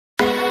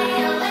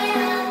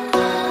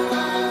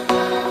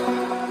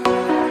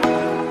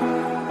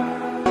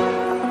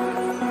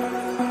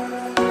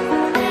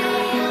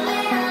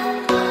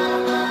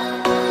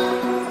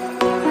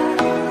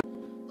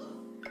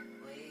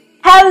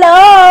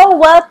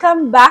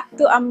welcome back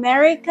to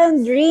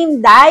American Dream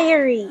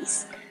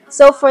Diaries.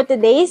 So for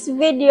today's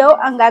video,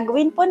 ang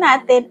gagawin po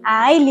natin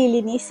ay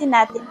lilinisin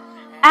natin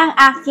ang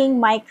aking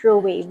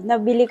microwave.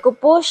 Nabili ko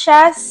po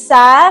siya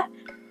sa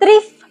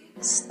thrift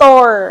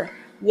store.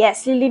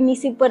 Yes,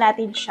 lilinisin po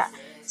natin siya.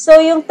 So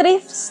yung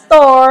thrift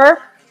store,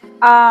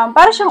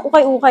 para siyang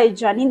ukay-ukay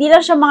dyan. Hindi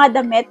lang siya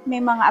mga damit,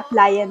 may mga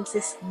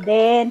appliances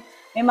din.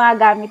 May mga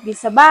gamit din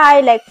sa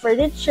bahay, like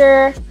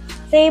furniture,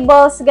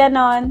 tables,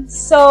 ganon.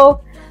 So,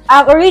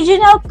 ang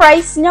original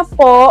price niya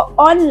po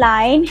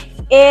online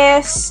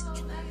is,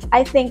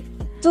 I think,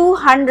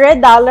 $200.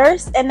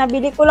 And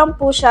nabili ko lang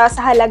po siya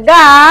sa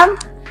halagang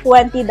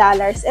 $20.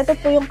 Ito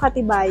po yung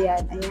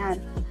katibayan. Ayan.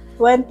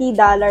 $20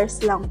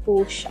 lang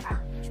po siya.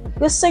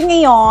 Gusto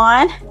niyo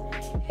yun?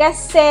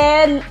 Kasi,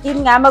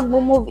 yun nga,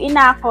 mag-move in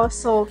ako.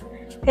 So,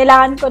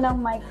 kailangan ko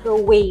ng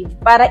microwave.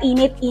 Para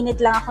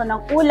init-init lang ako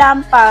ng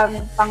ulam,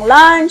 pang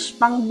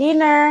lunch, pang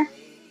dinner,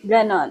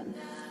 ganon.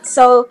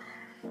 So,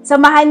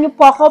 samahan niyo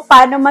po ako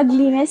paano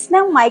maglinis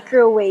ng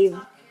microwave.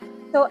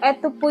 So,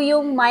 eto po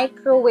yung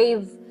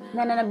microwave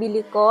na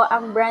nabili ko.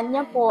 Ang brand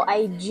niya po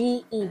ay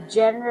GE,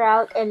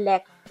 General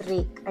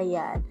Electric.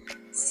 Ayan.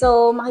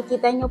 So,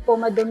 makikita niyo po,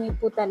 madumi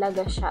po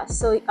talaga siya.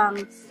 So,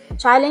 ang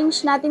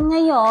challenge natin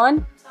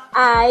ngayon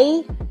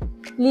ay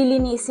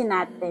lilinisin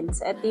natin.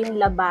 So, ito yung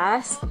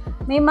labas.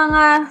 May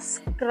mga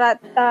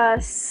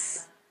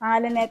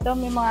pangalan nito,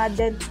 may mga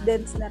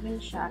dents na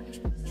rin siya.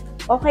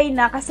 Okay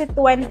na, kasi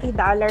 $20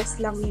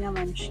 lang din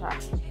naman siya.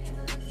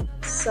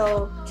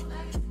 So,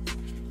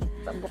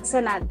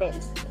 buksan natin.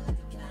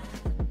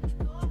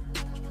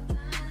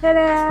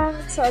 Tada!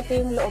 So, ito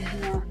yung loob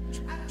niya.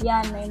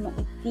 Yan, may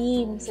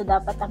maitim. So,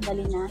 dapat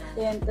tanggalin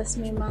natin. Tapos,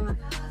 may mga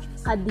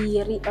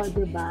kadiri. O,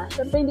 diba?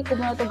 Siyempre, hindi ko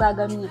muna ito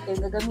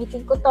gagamitin.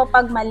 Gagamitin ko to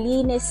pag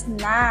malinis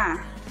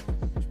na.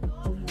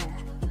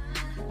 Ayan.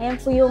 Ayan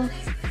po yung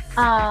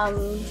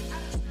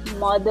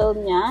model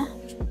niya.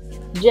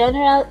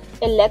 General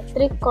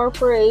Electric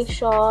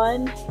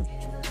Corporation.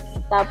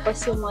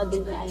 Tapos yung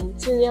model niya, ayan,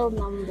 serial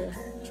number.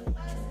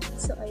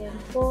 So, ayan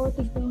po,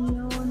 tignan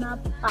nyo,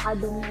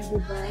 napakadumi,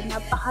 diba?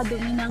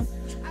 Napakadumi ng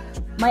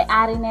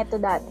may-ari neto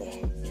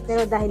dati.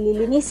 Pero dahil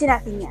lilinisin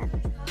natin yan.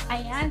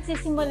 Ayan,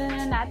 sisimulan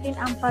na natin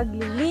ang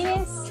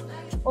paglilinis.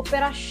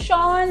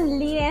 Operasyon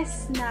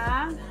linis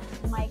na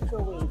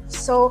microwave.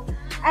 So,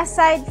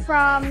 aside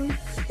from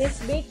this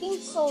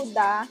baking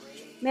soda,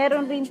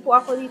 meron rin po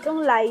ako ditong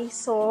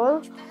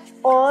Lysol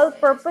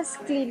all-purpose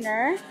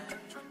cleaner.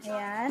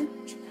 Ayan.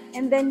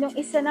 And then, yung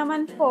isa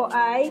naman po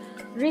ay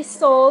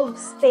Resolve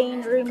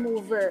Stain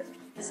Remover.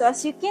 So,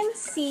 as you can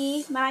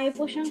see, marami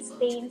po siyang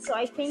stain. So,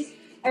 I think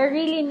I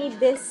really need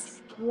this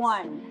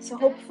one.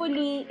 So,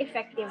 hopefully,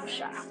 effective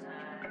siya.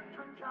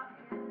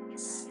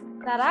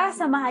 Tara,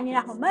 samahan niyo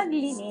na ako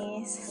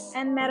maglinis.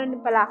 And meron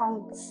din pala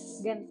akong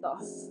ganito.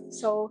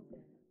 So,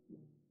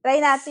 try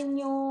natin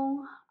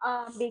yung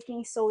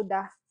baking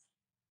soda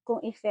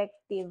kung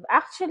effective.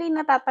 Actually,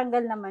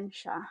 natatanggal naman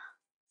siya.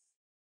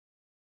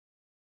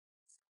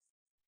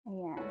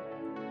 Ayan.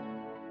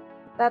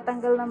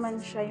 Natatanggal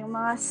naman siya. Yung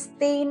mga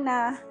stain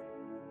na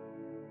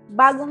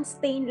bagong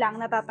stain lang,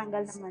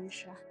 natatanggal naman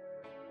siya.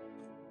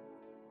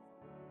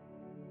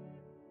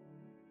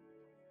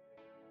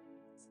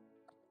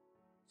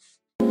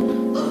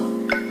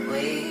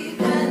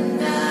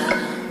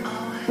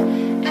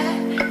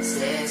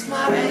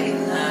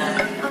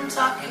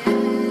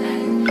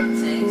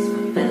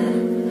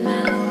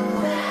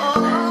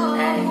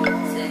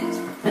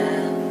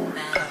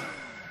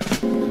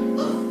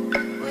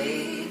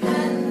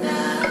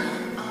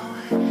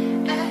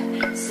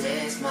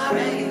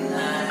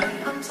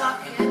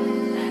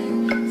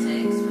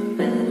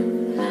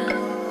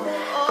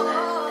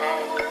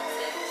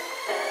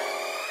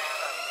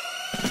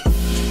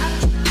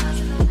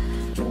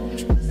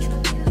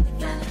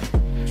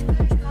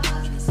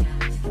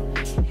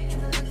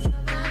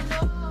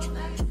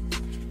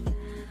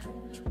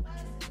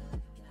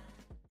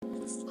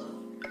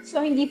 So,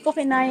 hindi po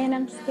kinaya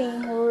ng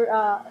stain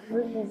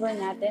remover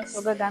natin.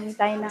 So, gagamit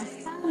tayo ng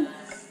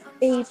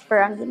paper.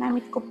 Ang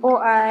ginamit ko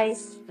po ay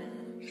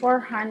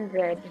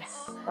 400.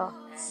 So,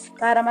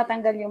 para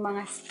matanggal yung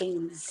mga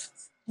stains.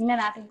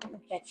 Tingnan natin kung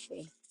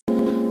effective.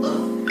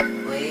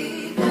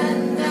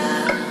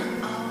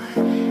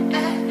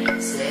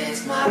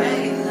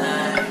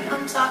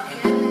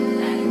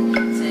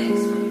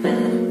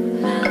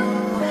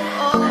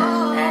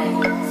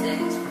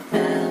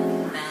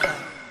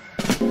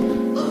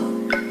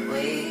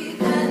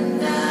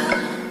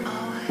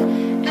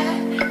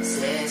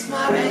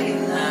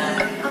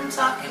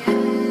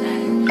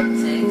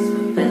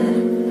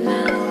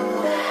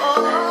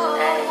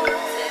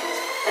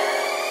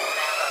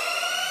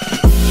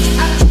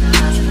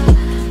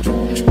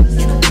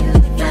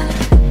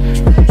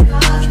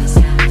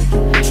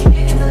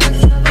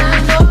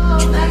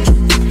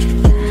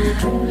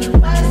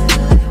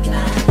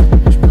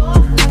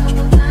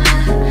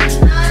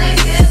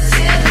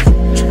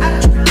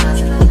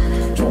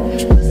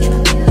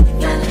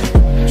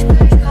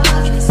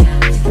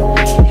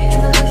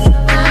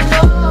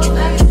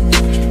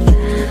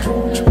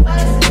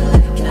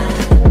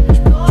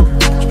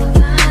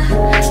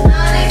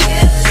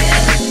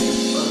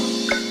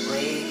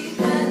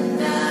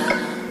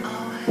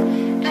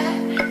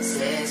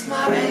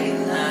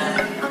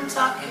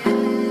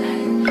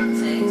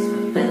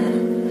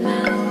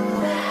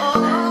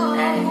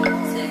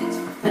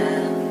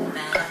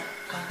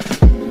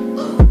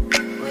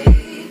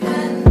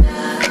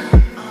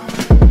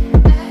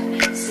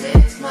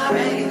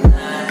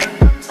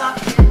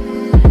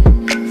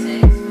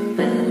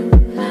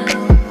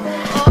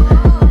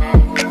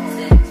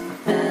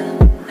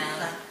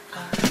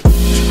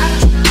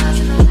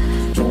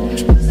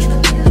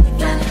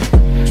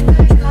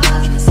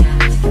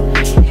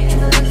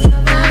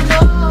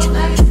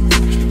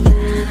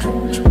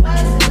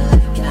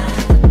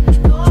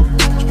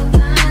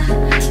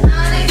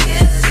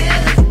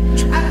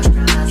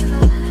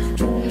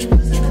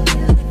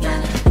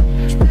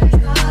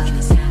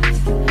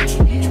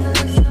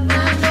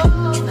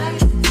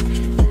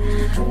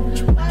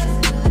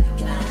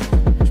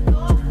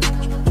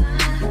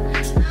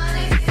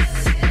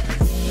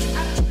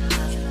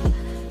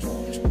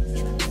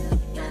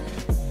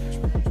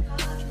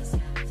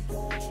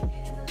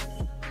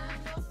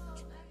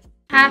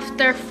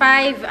 after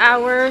 5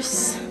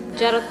 hours,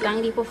 jarot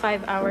lang, hindi po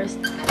 5 hours,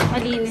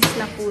 malinis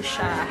na po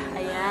siya.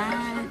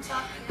 Ayan.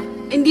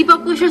 Hindi pa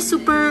po siya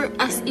super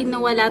as in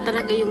nawala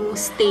talaga yung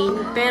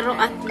stain, pero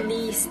at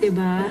least, 'di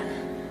ba?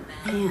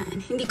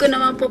 Ayan. Hindi ko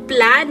naman po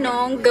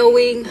planong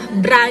gawing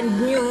brand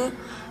new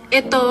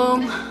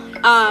itong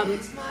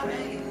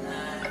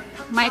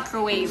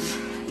microwave.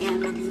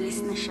 Ayan,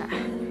 malinis na siya.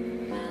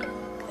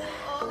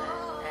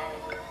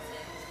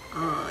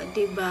 Oh,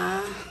 'di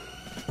ba?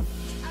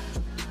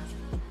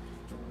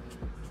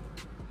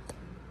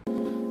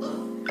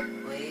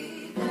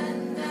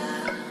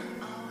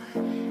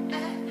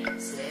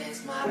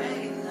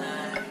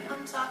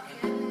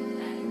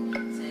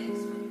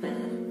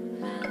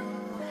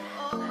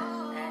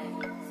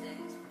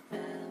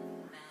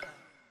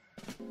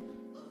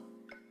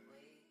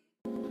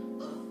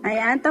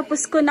 Ayan,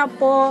 tapos ko na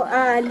po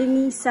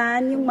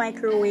linisan yung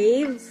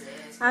microwave.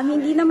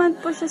 Hindi naman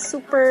po siya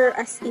super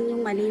as in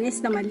yung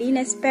malinis na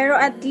malinis, pero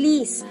at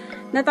least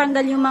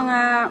natanggal yung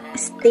mga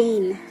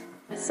stain.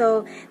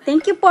 So,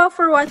 thank you po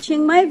for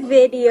watching my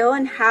video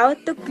on how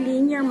to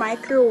clean your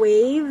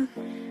microwave.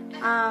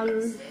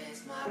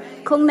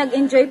 Kung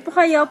nag-enjoy po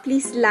kayo,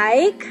 please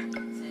like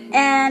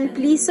and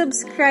please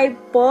subscribe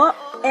po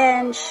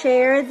and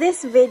share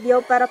this video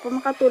para po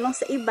makatulong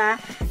sa iba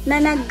na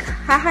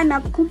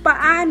naghahanap kung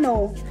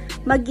paano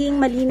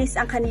maging malinis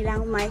ang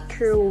kanilang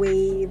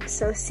microwave.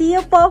 So, see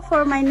you po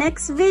for my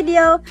next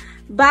video.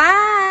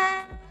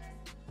 Bye!